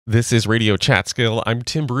This is Radio Catskill. I'm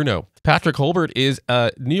Tim Bruno. Patrick Holbert is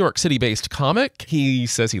a New York City-based comic. He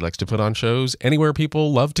says he likes to put on shows anywhere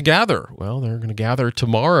people love to gather. Well, they're going to gather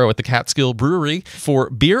tomorrow at the Catskill Brewery for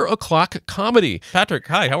Beer O'Clock Comedy. Patrick,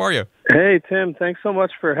 hi, how are you? Hey, Tim, thanks so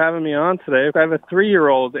much for having me on today. I have a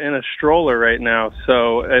 3-year-old in a stroller right now,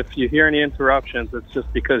 so if you hear any interruptions, it's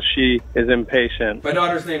just because she is impatient. My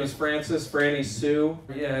daughter's name is Frances, Franny Sue.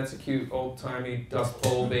 Yeah, it's a cute, old-timey, Dust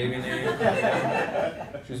Bowl baby name.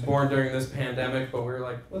 She was born during this pandemic, but we were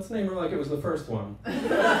like, let's name her like it was the first one.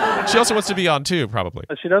 She also wants to be on, too, probably.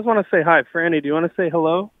 She does want to say hi. Franny, do you want to say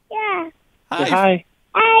hello? Yeah. Hi. Say hi.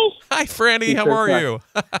 Hi. Hi, Franny. How are you?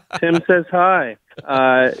 Tim says hi.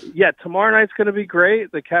 Yeah, tomorrow night's going to be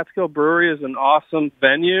great. The Catskill Brewery is an awesome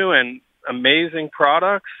venue and amazing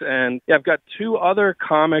products. And yeah, I've got 2 other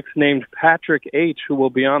comics named Patrick H. who will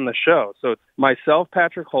be on the show. So it's myself,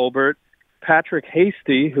 Patrick Holbert, Patrick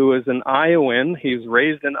Hasty, who is an Iowan. He's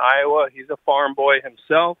raised in Iowa. He's a farm boy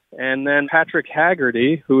himself. And then Patrick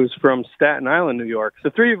Haggerty, who is from Staten Island, New York. The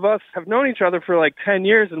 3 of us have known each other for like 10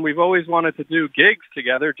 years, and we've always wanted to do gigs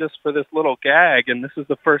together just for this little gag, and this is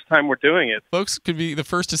the first time we're doing it. Folks could be the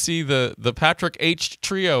first to see the Patrick H.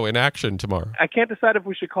 trio in action tomorrow. I can't decide if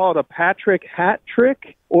we should call it a Patrick hat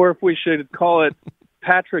trick or if we should call it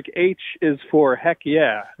Patrick H is for heck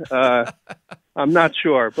yeah. I'm not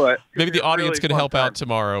sure, but maybe the audience really can help out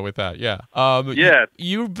tomorrow with that. Yeah. Yeah.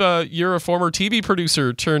 You're a former TV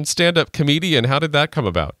producer turned stand-up comedian. How did that come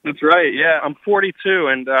about? That's right. Yeah, I'm 42,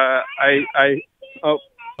 and Oh,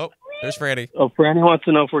 there's Franny. Oh, Franny wants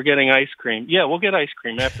to know if we're getting ice cream. Yeah, we'll get ice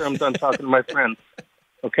cream after I'm done talking to my friends.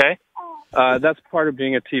 Okay. That's part of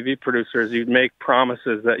being a TV producer is you make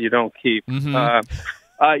promises that you don't keep. Mm-hmm.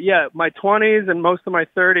 Yeah, my 20s and most of my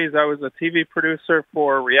 30s, I was a TV producer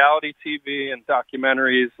for reality TV and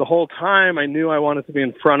documentaries. The whole time, I knew I wanted to be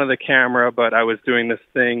in front of the camera, but I was doing this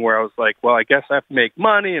thing where I was like, well, I guess I have to make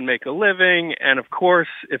money and make a living. And of course,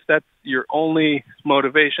 if that's your only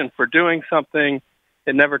motivation for doing something,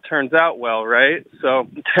 it never turns out well, right? So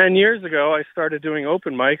 10 years ago, I started doing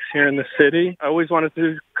open mics here in the city. I always wanted to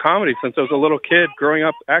do comedy since I was a little kid growing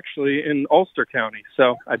up actually in Ulster County.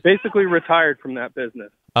 So I basically retired from that business.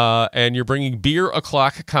 And you're bringing Beer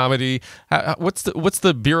O'Clock Comedy. What's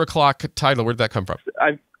the Beer O'Clock title? Where did that come from?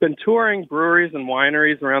 I've been touring breweries and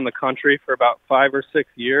wineries around the country for about 5 or 6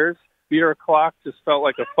 years. Beer O'Clock just felt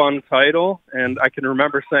like a fun title, and I can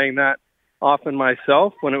remember saying that often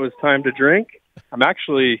myself when it was time to drink. I'm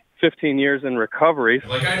actually 15 years in recovery.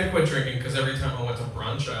 Like, I had to quit drinking because every time I went to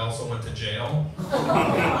brunch, I also went to jail.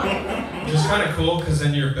 Which is kind of cool because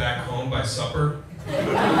then you're back home by supper.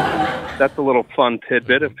 That's a little fun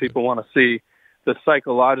tidbit if people want to see the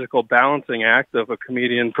psychological balancing act of a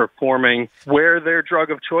comedian performing where their drug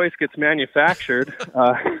of choice gets manufactured.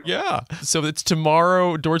 Yeah. So it's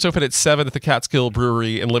tomorrow. Doors open at 7 at the Catskill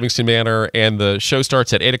Brewery in Livingston Manor, and the show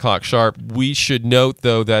starts at 8 o'clock sharp. We should note,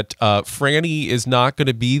 though, that Franny is not going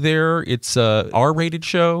to be there. It's a R-rated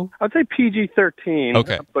show. I'd say PG-13.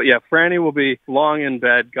 Okay. But yeah, Franny will be long in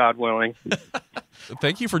bed, God willing.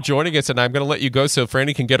 Thank you for joining us, and I'm going to let you go so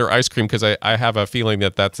Franny can get her ice cream because I have a feeling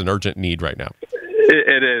that that's an urgent need right now.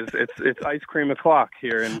 It is. It's ice cream o'clock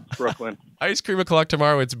here in Brooklyn. Ice cream o'clock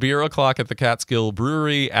tomorrow. It's Beer O'Clock at the Catskill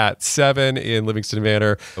Brewery at 7 in Livingston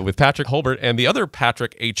Manor with Patrick Holbert and the other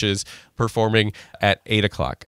Patrick H's performing at 8 o'clock.